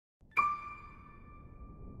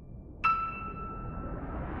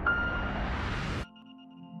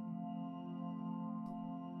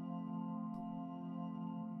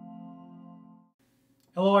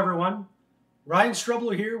Hello everyone, Ryan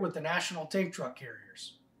Strubler here with the National Tank Truck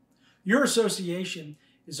Carriers. Your association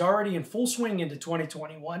is already in full swing into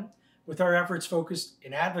 2021 with our efforts focused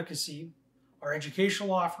in advocacy, our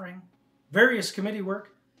educational offering, various committee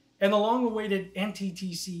work, and the long-awaited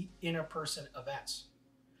NTTC in-person events.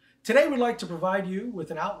 Today we'd like to provide you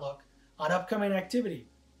with an outlook on upcoming activity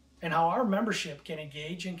and how our membership can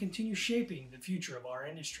engage and continue shaping the future of our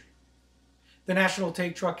industry. The National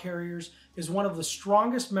Tank Truck Carriers is one of the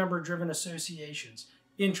strongest member-driven associations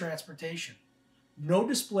in transportation. No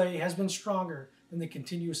display has been stronger than the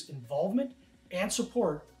continuous involvement and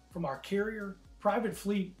support from our carrier, private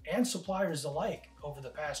fleet, and suppliers alike over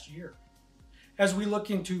the past year. As we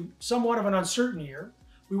look into somewhat of an uncertain year,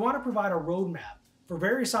 we want to provide a roadmap for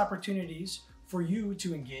various opportunities for you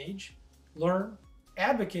to engage, learn,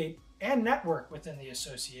 advocate, and network within the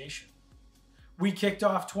association. We kicked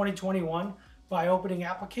off 2021 by opening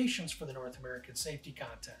applications for the North American Safety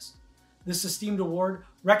Contest. This esteemed award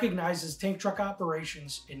recognizes tank truck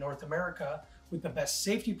operations in North America with the best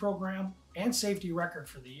safety program and safety record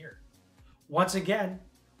for the year. Once again,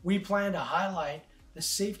 we plan to highlight the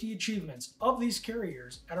safety achievements of these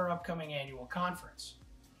carriers at our upcoming annual conference.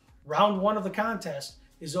 Round 1 of the contest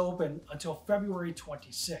is open until February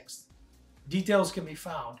 26th. Details can be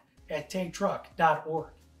found at tanktruck.org.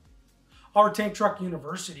 Our Tank Truck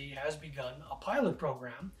University has begun a pilot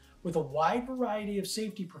program with a wide variety of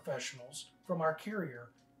safety professionals from our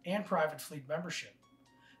carrier and private fleet membership.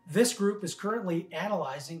 This group is currently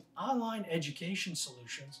analyzing online education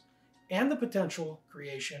solutions and the potential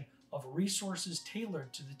creation of resources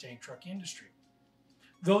tailored to the tank truck industry.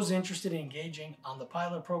 Those interested in engaging on the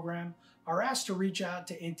pilot program are asked to reach out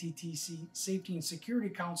to NTTC Safety and Security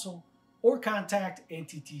Council or contact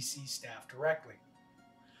NTTC staff directly.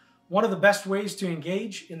 One of the best ways to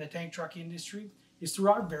engage in the tank truck industry is through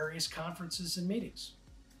our various conferences and meetings.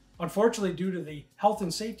 Unfortunately, due to the health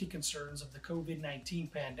and safety concerns of the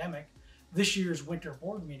COVID-19 pandemic, this year's winter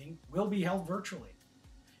board meeting will be held virtually.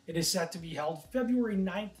 It is set to be held February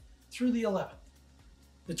 9th through the 11th.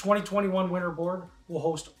 The 2021 winter board will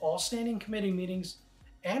host all standing committee meetings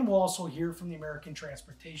and will also hear from the American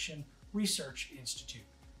Transportation Research Institute.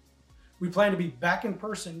 We plan to be back in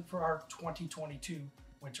person for our 2022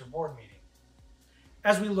 winter board meeting.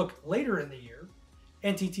 As we look later in the year,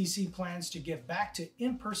 NTTC plans to get back to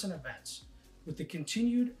in-person events with the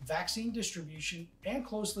continued vaccine distribution and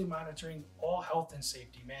closely monitoring all health and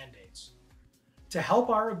safety mandates. To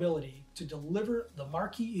help our ability to deliver the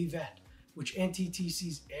marquee event, which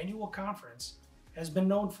NTTC's annual conference has been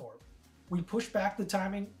known for, we pushed back the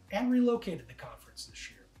timing and relocated the conference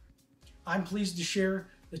this year. I'm pleased to share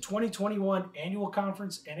the 2021 annual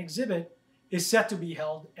conference and exhibit is set to be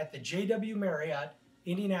held at the JW Marriott,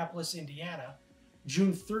 Indianapolis, Indiana,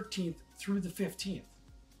 June 13th through the 15th.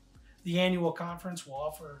 The annual conference will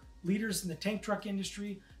offer leaders in the tank truck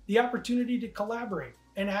industry the opportunity to collaborate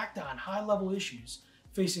and act on high-level issues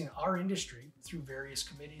facing our industry through various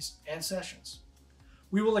committees and sessions.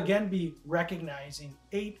 We will again be recognizing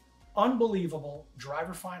 8 unbelievable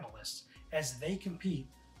driver finalists as they compete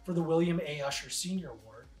for the William A. Usher Senior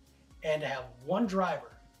Award and to have one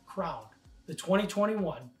driver crowned the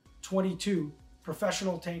 2021-22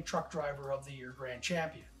 Professional Tank Truck Driver of the Year Grand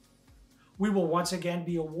Champion. We will once again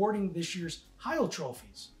be awarding this year's Heil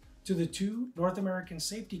Trophies to the 2 North American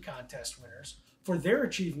Safety Contest winners for their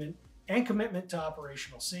achievement and commitment to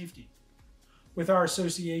operational safety. With our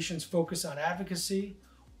association's focus on advocacy,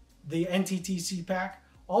 the NTTC PAC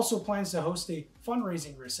also plans to host a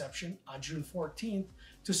fundraising reception on June 14th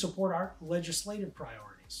to support our legislative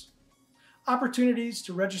priorities. Opportunities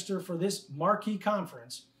to register for this marquee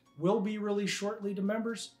conference will be released shortly to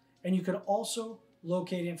members, and you can also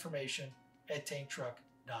locate information at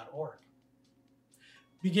tanktruck.org.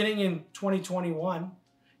 Beginning in 2021,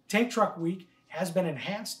 Tank Truck Week has been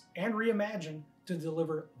enhanced and reimagined to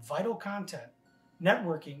deliver vital content,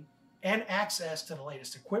 networking, and access to the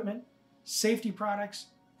latest equipment, safety products,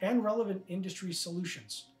 and relevant industry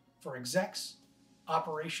solutions for execs,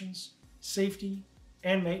 operations, safety,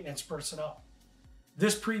 and maintenance personnel.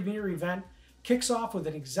 This premier event kicks off with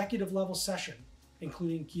an executive level session,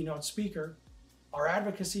 including keynote speaker, our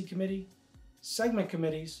advocacy committee, segment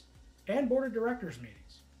committees, and board of directors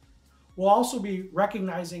meetings. We'll also be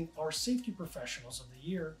recognizing our safety professionals of the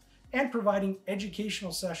year and providing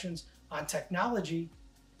educational sessions on technology,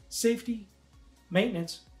 safety,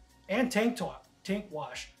 maintenance, and tank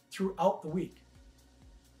wash throughout the week.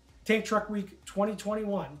 Tank Truck Week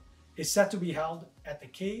 2021 is set to be held at the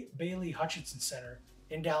K. Bailey Hutchinson Center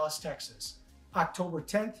in Dallas, Texas, October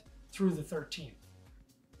 10th through the 13th.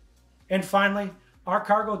 And finally, Our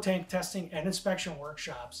cargo tank testing and inspection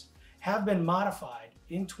workshops have been modified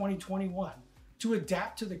in 2021 to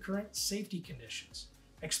adapt to the current safety conditions,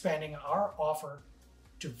 expanding our offer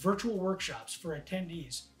to virtual workshops for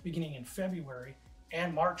attendees beginning in February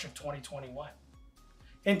and March of 2021.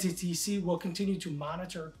 NTTC will continue to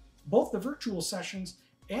monitor both the virtual sessions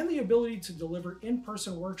and the ability to deliver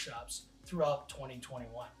in-person workshops throughout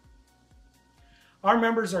 2021. Our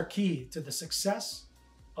members are key to the success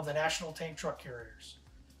of the national tank truck carriers.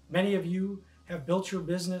 Many of you have built your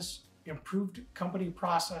business, improved company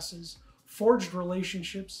processes, forged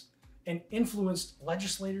relationships, and influenced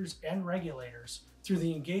legislators and regulators through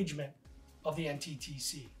the engagement of the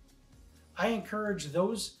NTTC. I encourage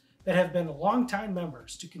those that have been longtime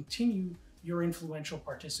members to continue your influential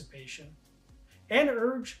participation and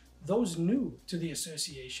urge those new to the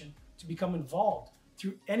association to become involved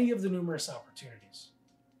through any of the numerous opportunities.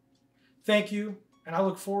 Thank you, and I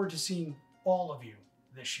look forward to seeing all of you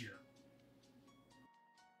this year.